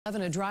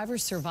A driver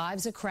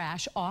survives a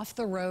crash off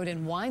the road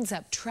and winds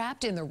up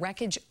trapped in the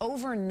wreckage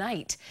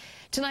overnight.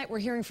 Tonight, we're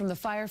hearing from the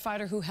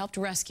firefighter who helped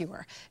rescue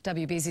her.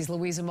 WBZ's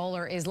Louisa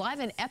Moller is live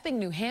in Epping,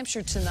 New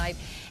Hampshire tonight.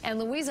 And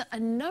Louisa, a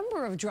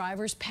number of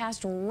drivers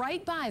passed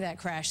right by that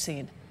crash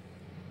scene.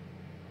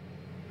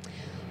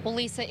 Well,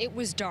 Lisa, it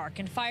was dark,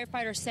 and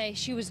firefighters say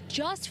she was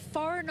just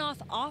far enough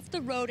off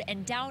the road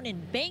and down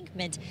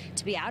embankment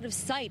to be out of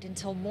sight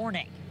until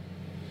morning.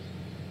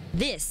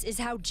 This is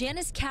how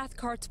Janice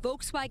Cathcart's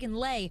Volkswagen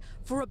lay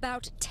for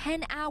about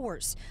 10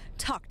 hours,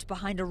 tucked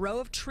behind a row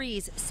of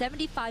trees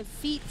 75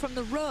 feet from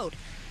the road,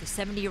 the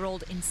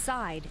 70-year-old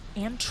inside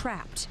and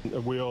trapped.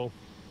 A wheel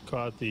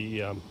caught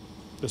the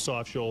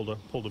soft shoulder,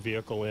 pulled the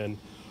vehicle in.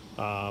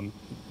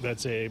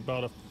 That's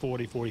about a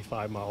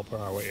 40-45 mile per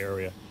hour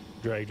area.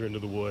 Dragged her into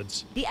the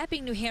woods. The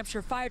Epping, New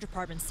Hampshire Fire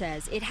Department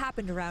says it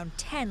happened around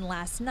 10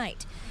 last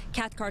night.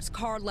 Cathcart's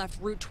car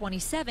left Route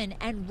 27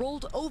 and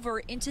rolled over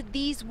into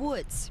these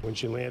woods. When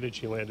she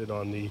landed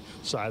on the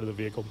side of the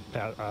vehicle,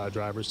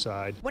 driver's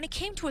side. When it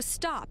came to a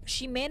stop,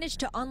 she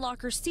managed to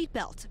unlock her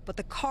seatbelt, but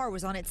the car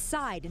was on its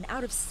side and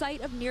out of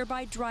sight of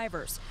nearby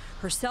drivers.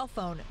 Her cell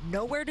phone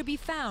nowhere to be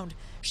found.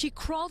 She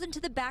crawled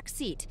into the back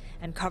seat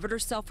and covered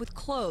herself with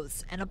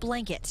clothes and a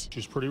blanket.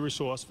 She's pretty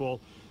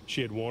resourceful.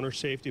 She had worn her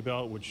safety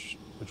belt, which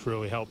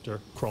really helped her.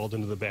 Crawled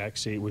into the back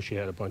seat where she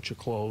had a bunch of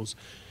clothes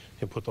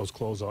and put those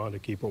clothes on to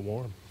keep her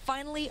warm.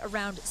 Finally,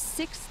 around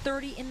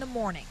 6:30 in the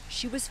morning,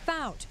 she was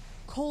found,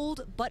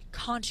 cold but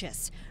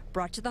conscious,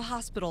 brought to the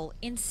hospital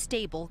in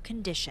stable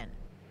condition.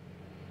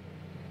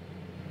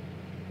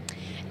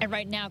 And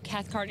right now,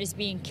 Cathcart is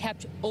being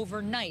kept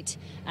overnight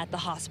at the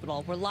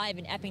hospital. We're live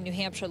in Epping, New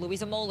Hampshire.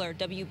 Louisa Moller,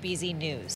 WBZ News.